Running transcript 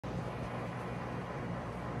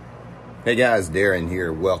Hey guys, Darren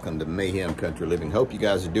here. Welcome to Mayhem Country Living. Hope you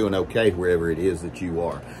guys are doing okay wherever it is that you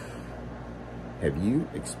are. Have you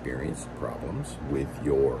experienced problems with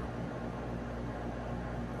your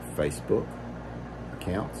Facebook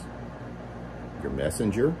accounts? Your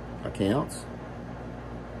Messenger accounts?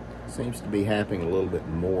 Seems to be happening a little bit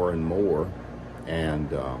more and more,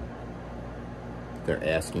 and they're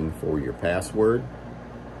asking for your password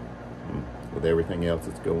with everything else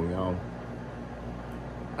that's going on.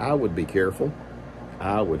 I would be careful.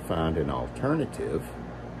 I would find an alternative.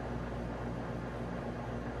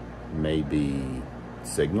 Maybe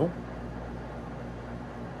Signal.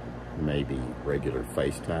 Maybe regular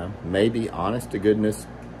FaceTime. Maybe, honest to goodness,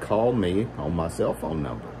 call me on my cell phone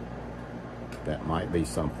number. That might be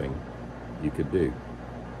something you could do.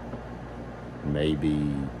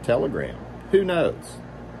 Maybe Telegram. Who knows?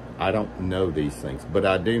 I don't know these things, but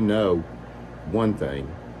I do know one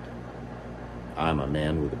thing. I'm a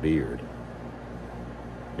man with a beard,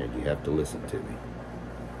 and you have to listen to me.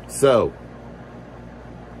 So,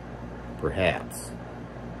 perhaps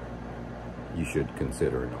you should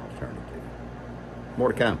consider an alternative.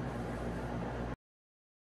 More to come.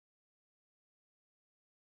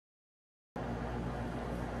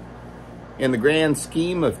 In the grand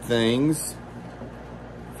scheme of things,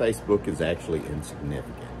 Facebook is actually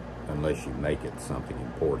insignificant unless you make it something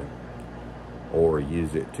important or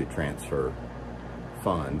use it to transfer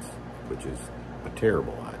funds, which is a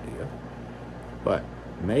terrible idea. But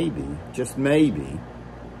maybe, just maybe,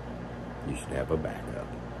 you should have a backup.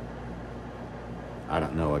 I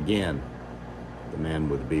don't know. Again, the man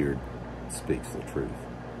with the beard speaks the truth.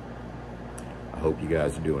 I hope you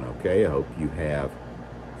guys are doing okay. I hope you have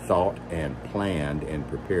thought and planned and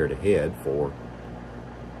prepared ahead for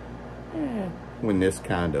when this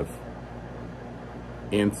kind of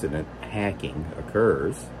incident hacking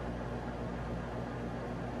occurs.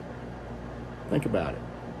 Think about it.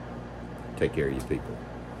 Take care of you people.